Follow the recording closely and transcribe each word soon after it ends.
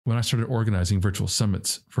When I started organizing virtual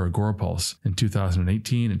summits for Agorapulse in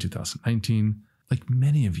 2018 and 2019, like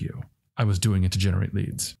many of you, I was doing it to generate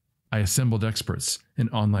leads. I assembled experts in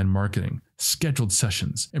online marketing, scheduled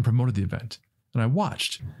sessions, and promoted the event. And I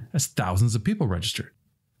watched as thousands of people registered.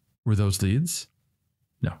 Were those leads?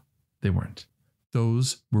 No, they weren't.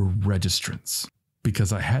 Those were registrants.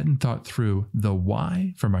 Because I hadn't thought through the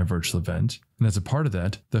why for my virtual event, and as a part of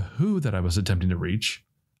that, the who that I was attempting to reach,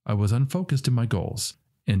 I was unfocused in my goals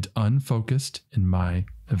and unfocused in my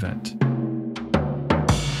event.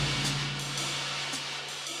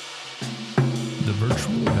 The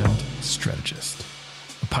Virtual Event Strategist,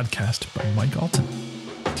 a podcast by Mike Alton,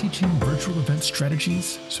 teaching virtual event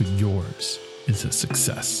strategies so yours is a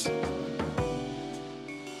success.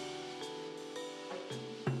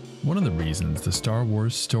 One of the reasons the Star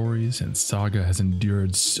Wars stories and saga has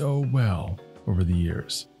endured so well over the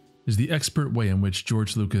years is the expert way in which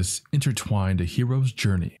George Lucas intertwined a hero's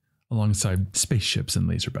journey alongside spaceships and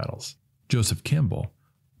laser battles. Joseph Campbell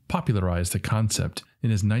popularized the concept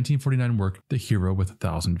in his 1949 work, The Hero with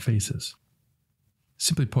 1,000 Faces.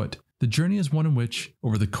 Simply put, the journey is one in which,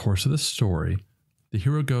 over the course of the story, the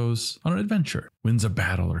hero goes on an adventure, wins a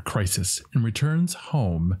battle or crisis, and returns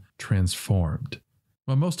home transformed.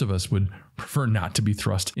 While most of us would prefer not to be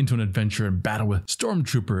thrust into an adventure and battle with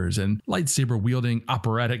stormtroopers and lightsaber-wielding,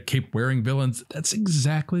 operatic cape-wearing villains, that's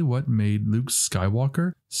exactly what made Luke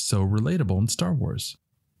Skywalker so relatable in Star Wars.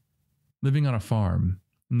 Living on a farm,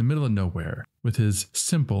 in the middle of nowhere, with his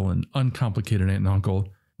simple and uncomplicated aunt and uncle,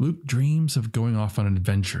 Luke dreams of going off on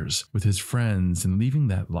adventures with his friends and leaving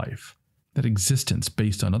that life, that existence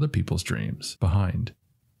based on other people's dreams, behind.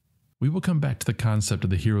 We will come back to the concept of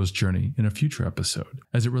the hero's journey in a future episode,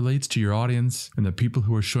 as it relates to your audience and the people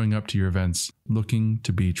who are showing up to your events looking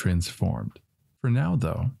to be transformed. For now,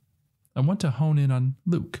 though, I want to hone in on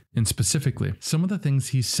Luke, and specifically some of the things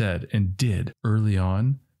he said and did early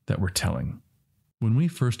on that were telling. When we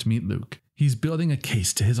first meet Luke, he's building a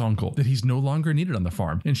case to his uncle that he's no longer needed on the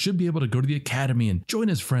farm and should be able to go to the academy and join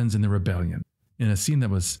his friends in the rebellion. In a scene that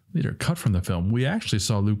was later cut from the film, we actually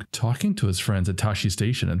saw Luke talking to his friends at Tashi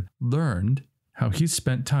Station and learned how he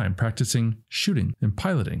spent time practicing shooting and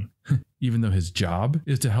piloting, even though his job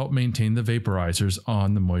is to help maintain the vaporizers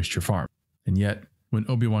on the moisture farm. And yet, when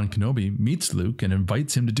Obi-Wan Kenobi meets Luke and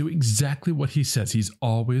invites him to do exactly what he says he's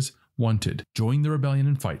always wanted, join the rebellion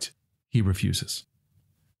and fight, he refuses.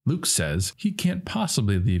 Luke says he can't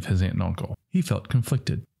possibly leave his aunt and uncle. He felt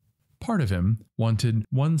conflicted. Part of him wanted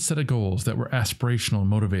one set of goals that were aspirational and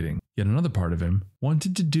motivating, yet another part of him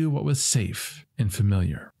wanted to do what was safe and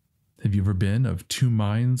familiar. Have you ever been of two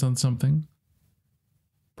minds on something?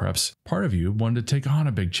 Perhaps part of you wanted to take on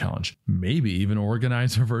a big challenge, maybe even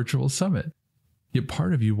organize a virtual summit. Yet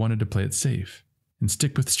part of you wanted to play it safe and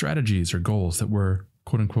stick with strategies or goals that were,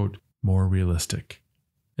 quote-unquote, more realistic.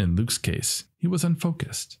 In Luke's case, he was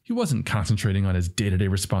unfocused. He wasn't concentrating on his day-to-day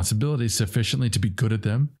responsibilities sufficiently to be good at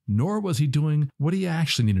them, nor was he doing what he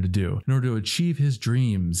actually needed to do in order to achieve his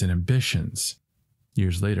dreams and ambitions.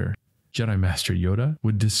 Years later, Jedi Master Yoda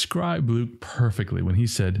would describe Luke perfectly when he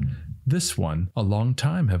said, "This one, a long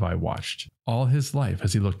time have I watched, all his life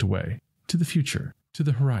as he looked away, to the future, to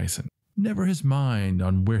the horizon, never his mind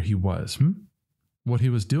on where he was. What he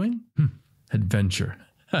was doing? Adventure.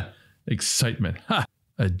 Excitement.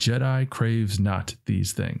 A Jedi craves not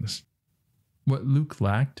these things." What Luke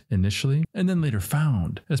lacked initially, and then later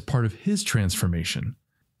found as part of his transformation,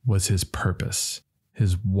 was his purpose,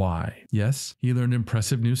 his why. Yes, he learned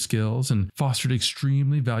impressive new skills and fostered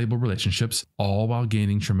extremely valuable relationships, all while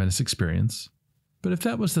gaining tremendous experience. But if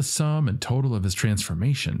that was the sum and total of his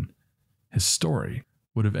transformation, his story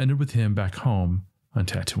would have ended with him back home on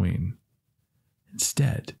Tatooine.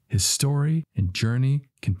 Instead, his story and journey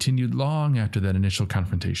continued long after that initial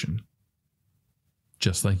confrontation.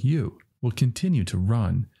 Just like you will continue to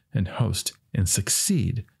run and host and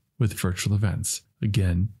succeed with virtual events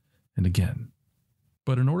again and again.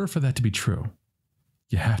 But in order for that to be true,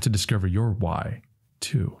 you have to discover your why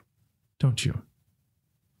too, don't you?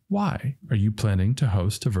 Why are you planning to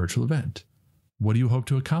host a virtual event? What do you hope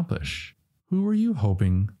to accomplish? Who are you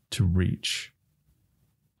hoping to reach?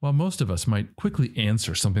 While most of us might quickly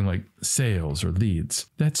answer something like sales or leads,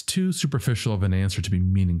 that's too superficial of an answer to be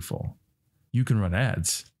meaningful. You can run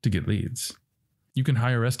ads to get leads. You can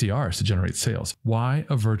hire SDRs to generate sales. Why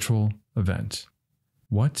a virtual event?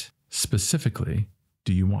 What specifically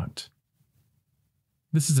do you want?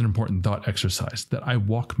 This is an important thought exercise that I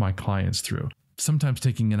walk my clients through, sometimes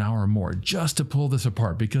taking an hour or more just to pull this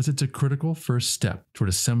apart because it's a critical first step toward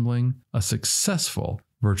assembling a successful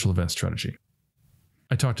virtual event strategy.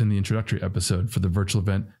 I talked in the introductory episode for the Virtual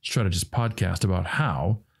Event Strategist podcast about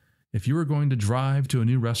how, If you were going to drive to a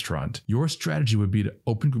new restaurant, your strategy would be to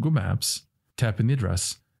open Google Maps, tap in the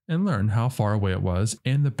address, and learn how far away it was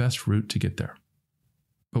and the best route to get there.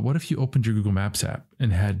 But what if you opened your Google Maps app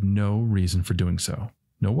and had no reason for doing so?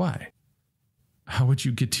 No why? How would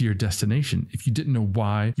you get to your destination if you didn't know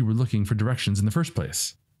why you were looking for directions in the first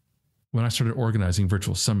place? When I started organizing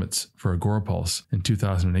virtual summits for Agorapulse in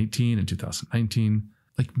 2018 and 2019,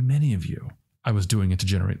 like many of you, I was doing it to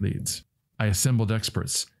generate leads. I assembled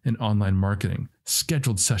experts in online marketing,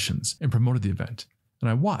 scheduled sessions, and promoted the event. And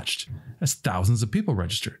I watched as thousands of people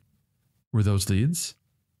registered. Were those leads?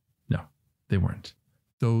 No, they weren't.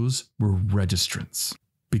 Those were registrants,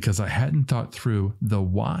 because I hadn't thought through the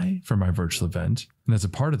why for my virtual event, and as a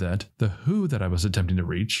part of that, the who that I was attempting to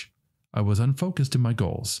reach. I was unfocused in my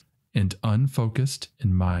goals and unfocused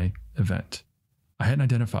in my event. I hadn't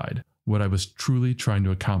identified what I was truly trying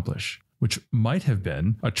to accomplish, which might have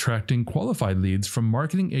been attracting qualified leads from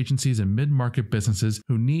marketing agencies and mid-market businesses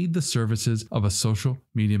who need the services of a social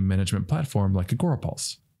media management platform like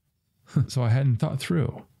Agorapulse. So I hadn't thought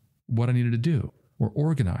through what I needed to do or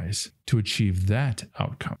organize to achieve that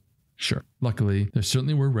outcome. Sure, luckily, there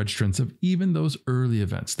certainly were registrants of even those early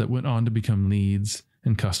events that went on to become leads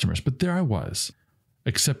and customers, but there I was,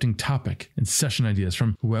 accepting topic and session ideas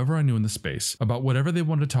from whoever I knew in the space about whatever they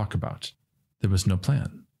wanted to talk about. There was no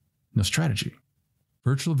plan, no strategy.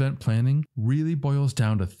 Virtual event planning really boils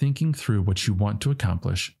down to thinking through what you want to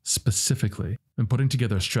accomplish specifically and putting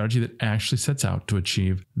together a strategy that actually sets out to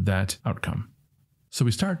achieve that outcome. So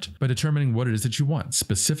we start by determining what it is that you want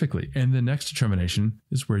specifically, and the next determination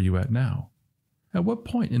is where you're at now. At what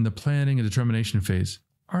point in the planning and determination phase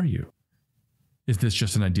are you? Is this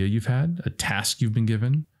just an idea you've had, a task you've been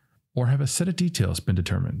given, or have a set of details been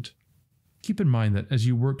determined? Keep in mind that as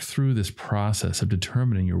you work through this process of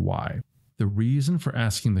determining your why, the reason for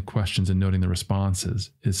asking the questions and noting the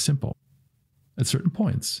responses is simple. At certain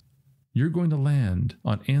points, you're going to land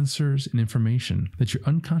on answers and information that your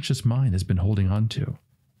unconscious mind has been holding on to,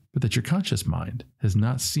 but that your conscious mind has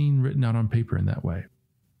not seen written out on paper in that way.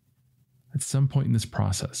 At some point in this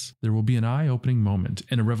process, there will be an eye-opening moment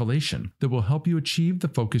and a revelation that will help you achieve the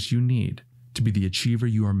focus you need to be the achiever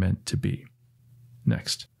you are meant to be.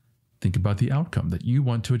 Next, think about the outcome that you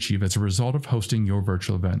want to achieve as a result of hosting your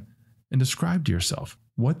virtual event and describe to yourself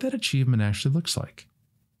what that achievement actually looks like.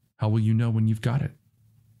 How will you know when you've got it?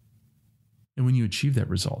 And when you achieve that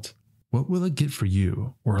result, what will it get for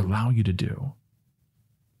you or allow you to do?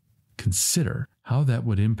 Consider how that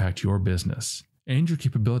would impact your business and your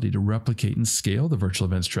capability to replicate and scale the virtual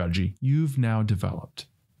event strategy you've now developed.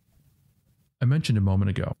 I mentioned a moment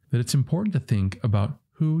ago that it's important to think about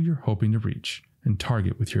who you're hoping to reach and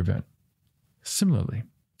target with your event. Similarly,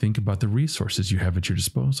 think about the resources you have at your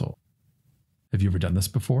disposal. Have you ever done this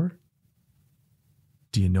before?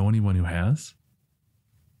 Do you know anyone who has?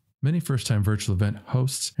 Many first-time virtual event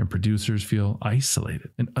hosts and producers feel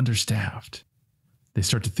isolated and understaffed. They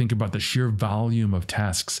start to think about the sheer volume of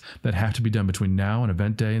tasks that have to be done between now and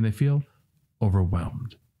event day, and they feel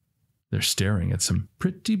overwhelmed. They're staring at some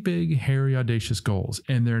pretty big, hairy, audacious goals,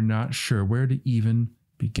 and they're not sure where to even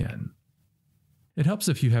begin. It helps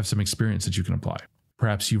if you have some experience that you can apply.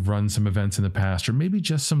 Perhaps you've run some events in the past, or maybe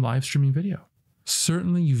just some live streaming video.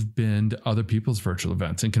 Certainly you've been to other people's virtual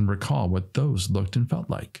events and can recall what those looked and felt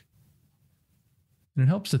like. And it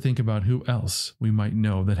helps to think about who else we might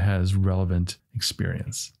know that has relevant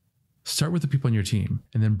experience. Start with the people on your team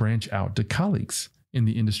and then branch out to colleagues in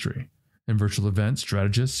the industry and virtual event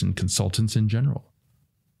strategists and consultants in general.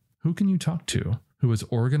 Who can you talk to who has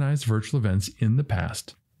organized virtual events in the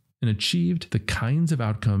past and achieved the kinds of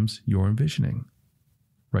outcomes you're envisioning?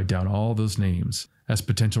 Write down all those names as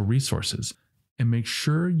potential resources and make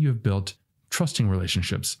sure you have built trusting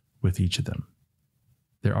relationships with each of them.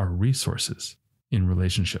 There are resources in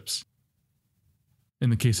relationships. In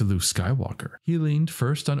the case of Luke Skywalker, he leaned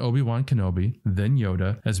first on Obi-Wan Kenobi, then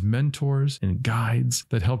Yoda, as mentors and guides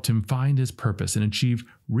that helped him find his purpose and achieve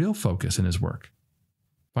real focus in his work.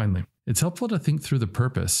 Finally, it's helpful to think through the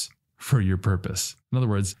purpose for your purpose. In other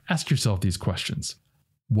words, ask yourself these questions.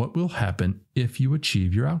 What will happen if you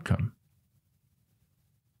achieve your outcome?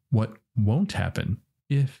 What won't happen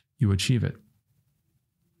if you achieve it?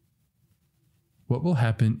 What will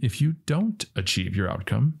happen if you don't achieve your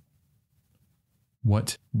outcome?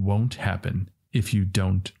 What won't happen if you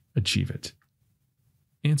don't achieve it?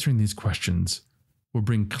 Answering these questions will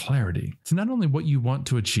bring clarity to not only what you want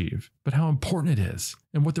to achieve, but how important it is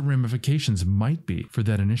and what the ramifications might be for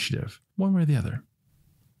that initiative, one way or the other.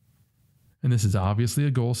 And this is obviously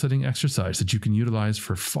a goal-setting exercise that you can utilize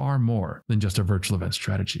for far more than just a virtual event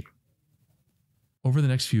strategy. Over the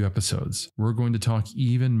next few episodes, we're going to talk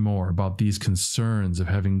even more about these concerns of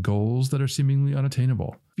having goals that are seemingly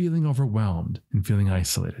unattainable, feeling overwhelmed, and feeling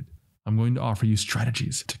isolated. I'm going to offer you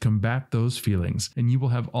strategies to combat those feelings, and you will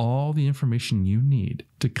have all the information you need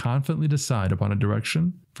to confidently decide upon a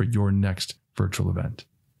direction for your next virtual event.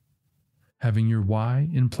 Having your why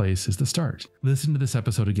in place is the start. Listen to this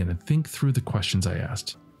episode again and think through the questions I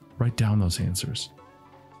asked. Write down those answers.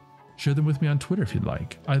 Share them with me on Twitter if you'd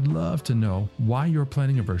like. I'd love to know why you're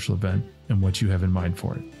planning a virtual event and what you have in mind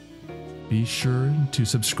for it. Be sure to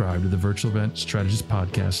subscribe to the Virtual Event Strategist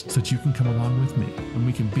podcast so that you can come along with me and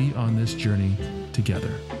we can be on this journey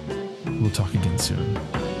together. We'll talk again soon.